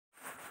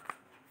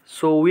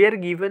So we are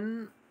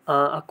given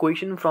a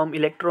question from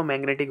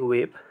electromagnetic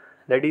wave,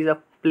 that is a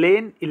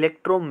plane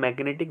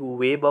electromagnetic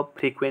wave of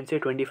frequency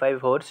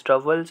 25 Hz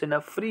travels in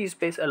a free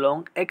space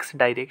along x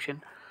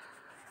direction.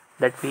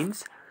 That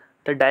means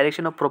the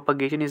direction of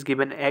propagation is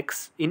given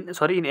in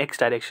x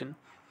direction.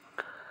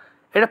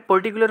 At a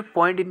particular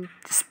point in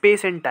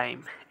space and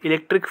time,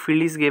 electric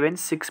field is given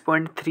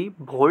 6.3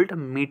 volt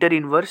meter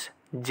inverse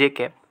J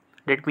cap.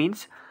 That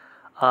means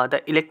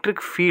the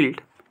electric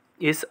field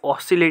is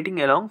oscillating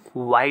along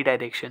y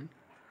direction,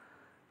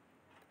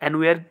 and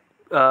we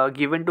are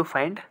given to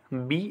find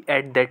B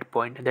at that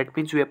point. That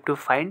means we have to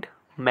find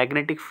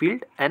magnetic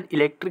field and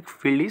electric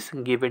field is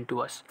given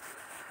to us.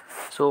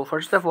 So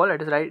first of all,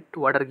 let us write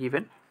what are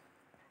given.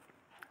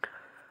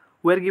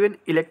 We are given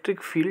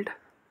electric field,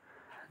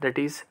 that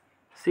is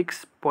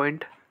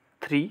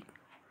 6.3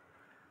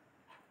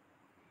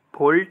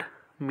 volt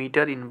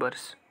meter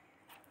inverse.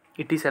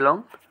 It is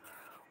along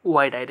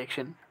y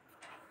direction.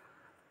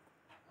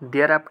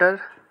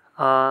 Thereafter,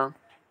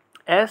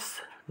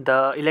 as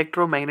the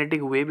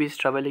electromagnetic wave is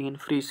traveling in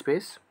free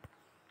space,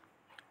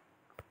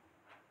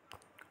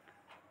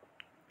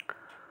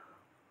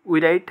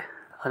 we write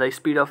the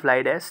speed of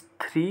light as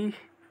 3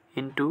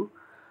 into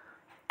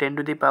 10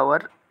 to the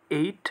power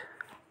 8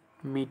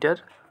 meter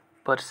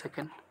per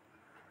second.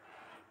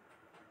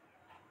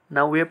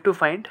 Now we have to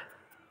find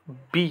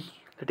B,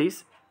 that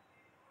is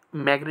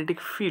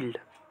magnetic field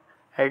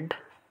at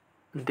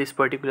this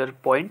particular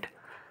point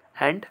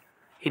and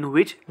in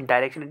which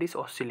direction it is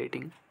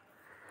oscillating.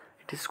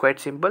 It is quite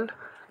simple.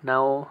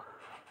 Now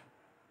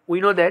we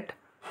know that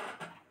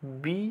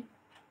B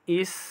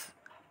is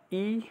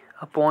E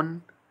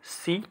upon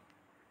C.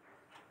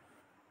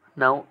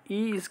 Now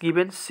E is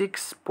given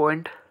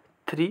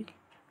 6.3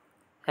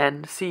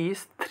 and C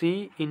is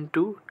 3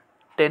 into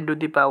 10 to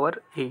the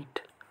power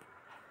 8.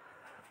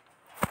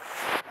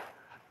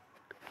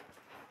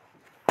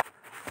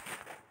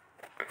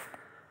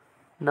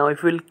 Now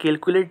if we will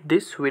calculate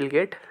this, we will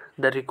get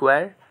the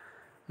required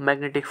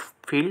magnetic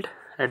field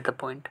at the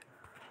point.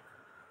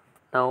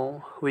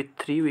 Now with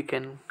 3 we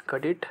can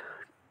cut it,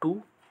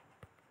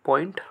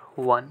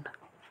 2.1.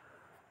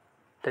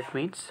 That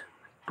means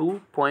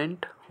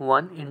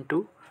 2.1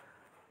 into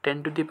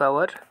 10 to the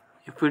power,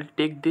 if we will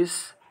take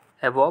this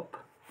above,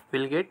 we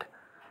will get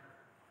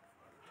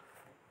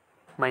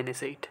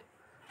 -8.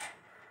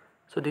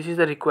 So this is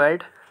the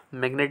required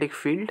magnetic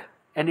field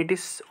and it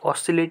is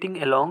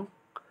oscillating along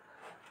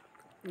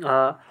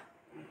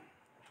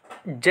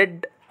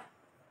Z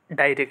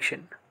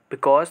direction,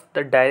 because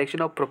the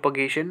direction of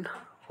propagation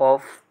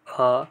of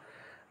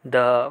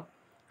the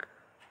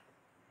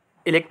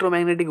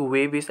electromagnetic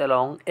wave is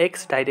along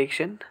x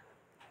direction.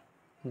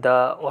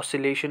 The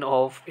oscillation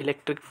of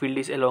electric field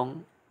is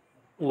along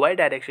y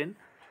direction.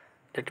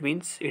 That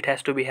means it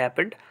has to be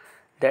happened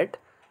that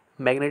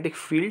magnetic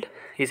field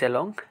is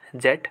along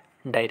Z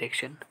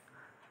direction.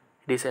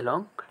 It is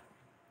along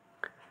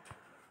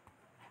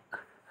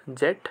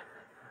Z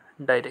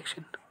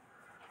direction.